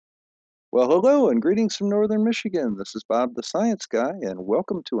Well, hello and greetings from Northern Michigan. This is Bob the Science Guy, and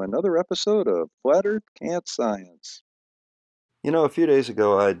welcome to another episode of Flat Earth Can't Science. A few days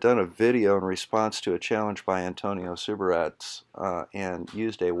ago I had done a video in response to a challenge by Antonio Subirats and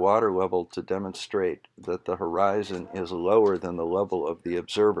used a water level to demonstrate that the horizon is lower than the level of the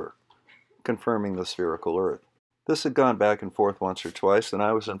observer, confirming the spherical Earth. This had gone back and forth once or twice, and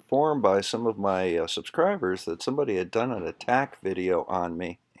I was informed by some of my subscribers that somebody had done an attack video on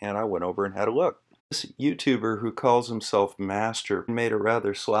me, and I went over and had a look. This YouTuber who calls himself Master made a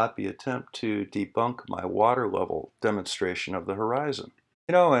rather sloppy attempt to debunk my water level demonstration of the horizon.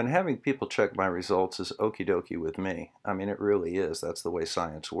 And having people check my results is okie dokie with me. I mean, it really is. That's the way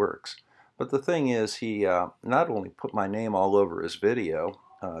science works. But the thing is, he not only put my name all over his video,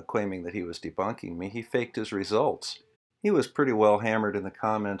 claiming that he was debunking me, he faked his results. He was pretty well hammered in the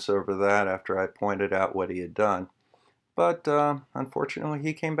comments over that after I pointed out what he had done. But unfortunately,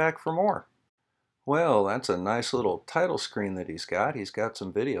 he came back for more. Well, that's a nice little title screen that he's got. He's got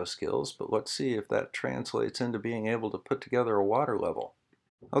some video skills, but let's see if that translates into being able to put together a water level.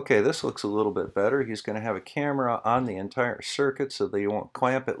 Okay, this looks a little bit better. He's going to have a camera on the entire circuit so that he won't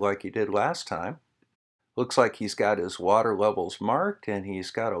clamp it like he did last time. Looks like he's got his water levels marked and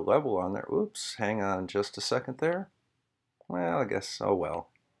he's got a level on there. Oops, hang on just a second there. Well, I guess, oh well.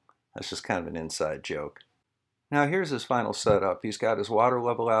 That's just kind of an inside joke. Now here's his final setup. He's got his water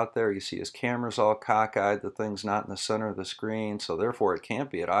level out there. You see his camera's all cockeyed. The thing's not in the center of the screen, so therefore it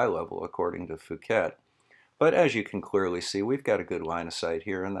can't be at eye level according to Fouquet. But as you can clearly see, we've got a good line of sight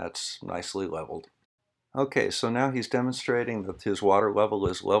here, and that's nicely leveled. Okay, so now he's demonstrating that his water level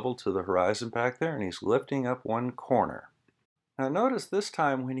is level to the horizon back there, and he's lifting up one corner. Now notice this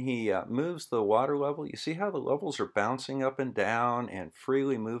time when he moves the water level, you see how the levels are bouncing up and down and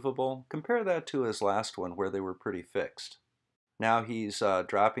freely movable? Compare that to his last one where they were pretty fixed. Now he's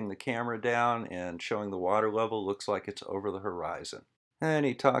dropping the camera down and showing the water level looks like it's over the horizon. And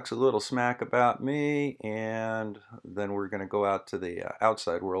he talks a little smack about me, and then we're going to go out to the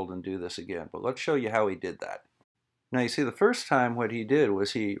outside world and do this again. But let's show you how he did that. Now you see the first time what he did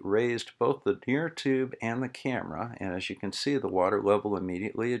was he raised both the near tube and the camera, and as you can see the water level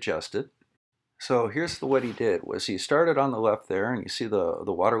immediately adjusted. So here's what he did was he started on the left there, and you see the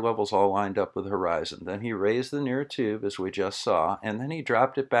water levels all lined up with the horizon. Then he raised the near tube as we just saw, and then he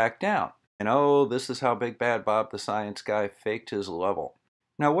dropped it back down. And oh, this is how Big Bad Bob the Science Guy faked his level.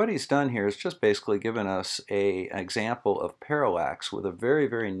 Now what he's done here is just basically given us an example of parallax with a very,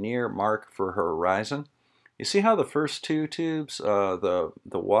 very near mark for her horizon. You see how the first two tubes, the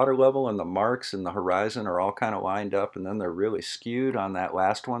water level and the marks in the horizon are all kind of lined up, and then they're really skewed on that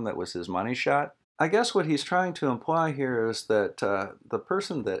last one that was his money shot? I guess what he's trying to imply here is that the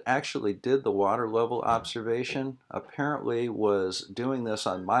person that actually did the water level observation apparently was doing this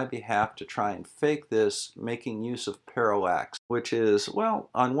on my behalf to try and fake this, making use of parallax, which is, well,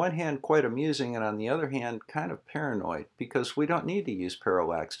 on one hand quite amusing and on the other hand kind of paranoid, because we don't need to use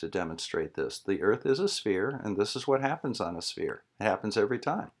parallax to demonstrate this. The Earth is a sphere, and this is what happens on a sphere. It happens every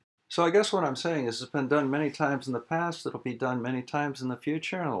time. So I guess what I'm saying is it's been done many times in the past, it'll be done many times in the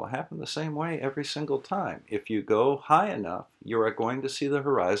future, and it'll happen the same way every single time. If you go high enough, you are going to see the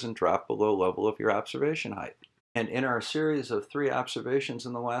horizon drop below level of your observation height. And in our series of 3 observations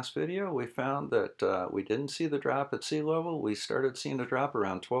in the last video, we found that we didn't see the drop at sea level. We started seeing a drop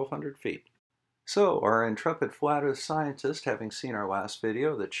around 1,200 feet. So, our intrepid flat earth scientist, having seen our last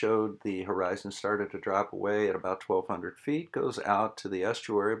video that showed the horizon started to drop away at about 1,200 feet, goes out to the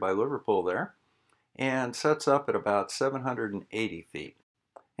estuary by Liverpool there and sets up at about 780 feet.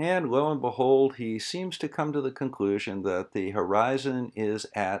 And lo and behold, he seems to come to the conclusion that the horizon is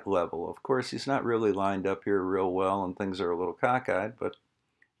at level. Of course, he's not really lined up here real well and things are a little cockeyed, but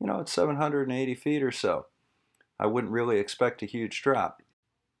it's 780 feet or so. I wouldn't really expect a huge drop.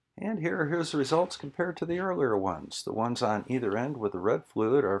 And here are his results compared to the earlier ones. The ones on either end with the red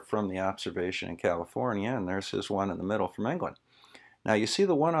fluid are from the observation in California, and there's his one in the middle from England. Now you see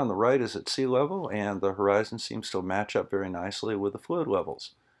the one on the right is at sea level, and the horizon seems to match up very nicely with the fluid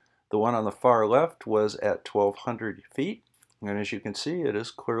levels. The one on the far left was at 1,200 feet, and as you can see, it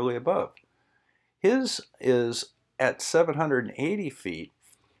is clearly above. His is at 780 feet.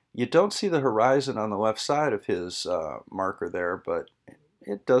 You don't see the horizon on the left side of his marker there, but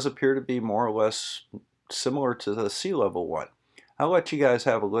it does appear to be more or less similar to the sea level one. I'll let you guys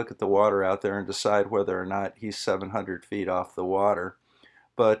have a look at the water out there and decide whether or not he's 700 feet off the water.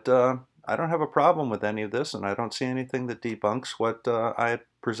 But I don't have a problem with any of this, and I don't see anything that debunks what I had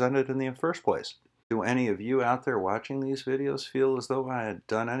presented in the first place. Do any of you out there watching these videos feel as though I had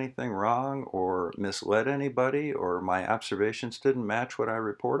done anything wrong or misled anybody or my observations didn't match what I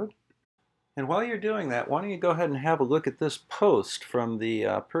reported? And while you're doing that, why don't you go ahead and have a look at this post from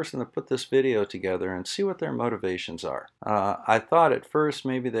the person that put this video together and see what their motivations are. I thought at first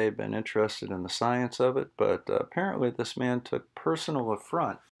maybe they'd been interested in the science of it, but apparently this man took personal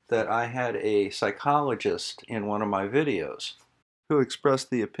affront that I had a psychologist in one of my videos who expressed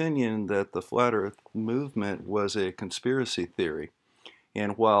the opinion that the Flat Earth movement was a conspiracy theory.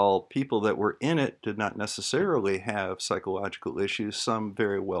 And while people that were in it did not necessarily have psychological issues, some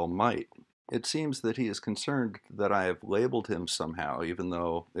very well might. It seems that he is concerned that I have labeled him somehow, even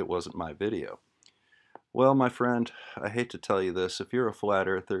though it wasn't my video. Well, my friend, I hate to tell you this, if you're a flat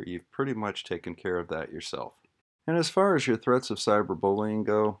earther, you've pretty much taken care of that yourself. And as far as your threats of cyberbullying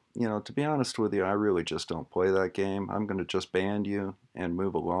go, to be honest with you, I really just don't play that game. I'm going to just ban you and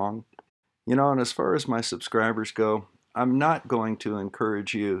move along. And as far as my subscribers go, I'm not going to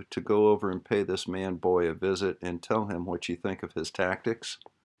encourage you to go over and pay this man boy a visit and tell him what you think of his tactics.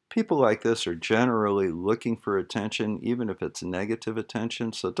 People like this are generally looking for attention, even if it's negative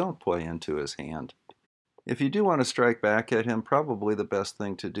attention, so don't play into his hand. If you do want to strike back at him, probably the best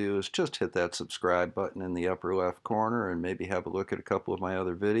thing to do is just hit that subscribe button in the upper left corner and maybe have a look at a couple of my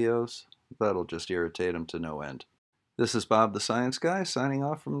other videos. That'll just irritate him to no end. This is Bob the Science Guy signing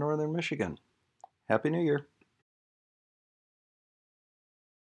off from Northern Michigan. Happy New Year!